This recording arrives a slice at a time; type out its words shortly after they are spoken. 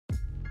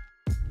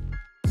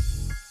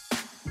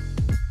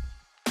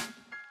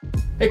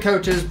Hey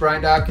coaches,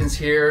 Brian Dopkins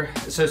here,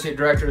 Associate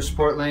Director of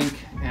SportLinc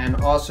and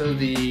also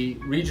the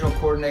Regional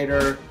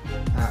Coordinator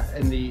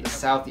in the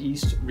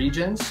Southeast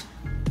regions.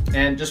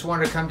 And just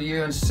wanted to come to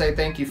you and say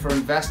thank you for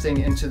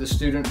investing into the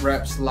student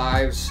reps'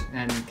 lives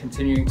and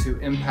continuing to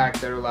impact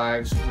their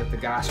lives with the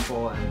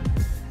gospel. And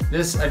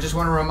this, I just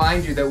want to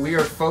remind you that we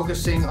are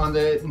focusing on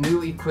the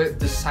new equipped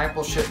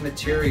discipleship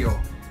material.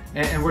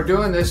 And we're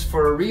doing this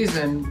for a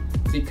reason,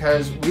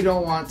 because we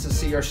don't want to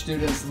see our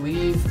students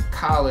leave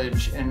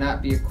college and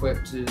not be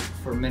equipped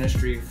for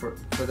ministry for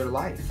their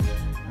life.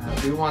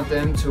 We want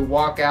them to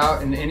walk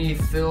out in any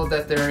field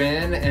that they're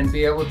in and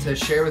be able to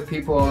share with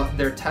people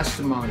their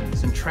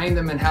testimonies and train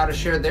them in how to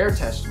share their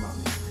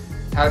testimony,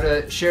 how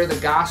to share the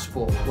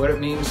gospel, what it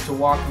means to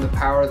walk in the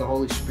power of the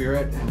Holy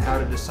Spirit, and how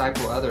to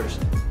disciple others.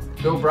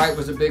 Bill Bright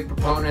was a big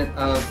proponent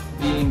of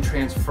being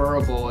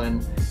transferable,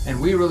 and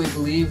we really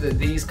believe that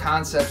these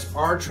concepts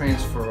are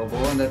transferable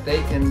and that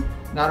they can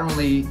not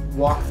only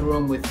walk through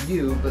them with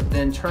you, but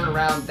then turn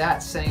around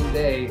that same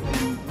day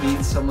and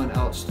lead someone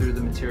else through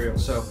the material.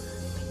 So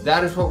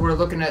that is what we're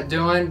looking at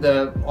doing.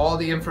 All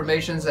the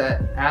information's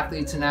at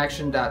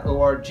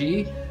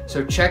athletesinaction.org.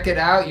 So check it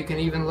out. You can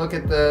even look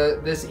at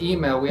this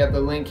email. We have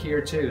the link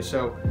here too.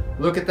 So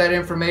look at that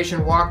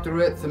information, walk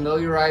through it,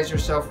 familiarize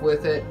yourself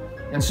with it,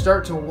 and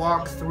start to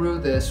walk through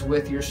this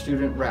with your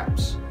student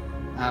reps.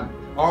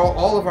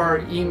 All of our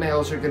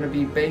emails are going to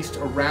be based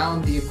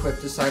around the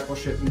equipped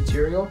discipleship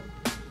material,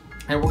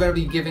 and we're going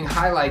to be giving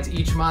highlights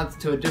each month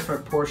to a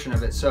different portion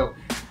of it. So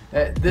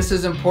this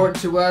is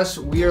important to us.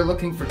 We are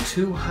looking for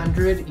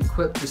 200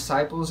 equipped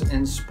disciples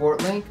in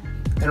SportLinc,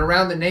 and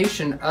around the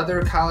nation,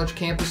 other college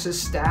campuses,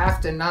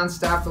 staffed and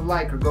non-staffed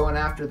alike, are going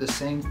after the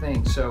same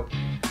thing. So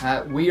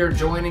we are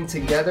joining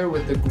together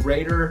with the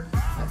greater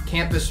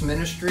campus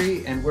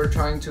ministry, and we're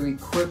trying to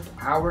equip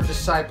our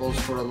disciples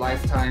for a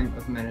lifetime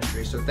of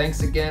ministry. So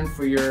thanks again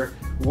for your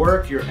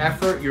work, your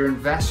effort, your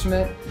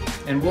investment,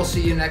 and we'll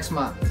see you next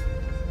month.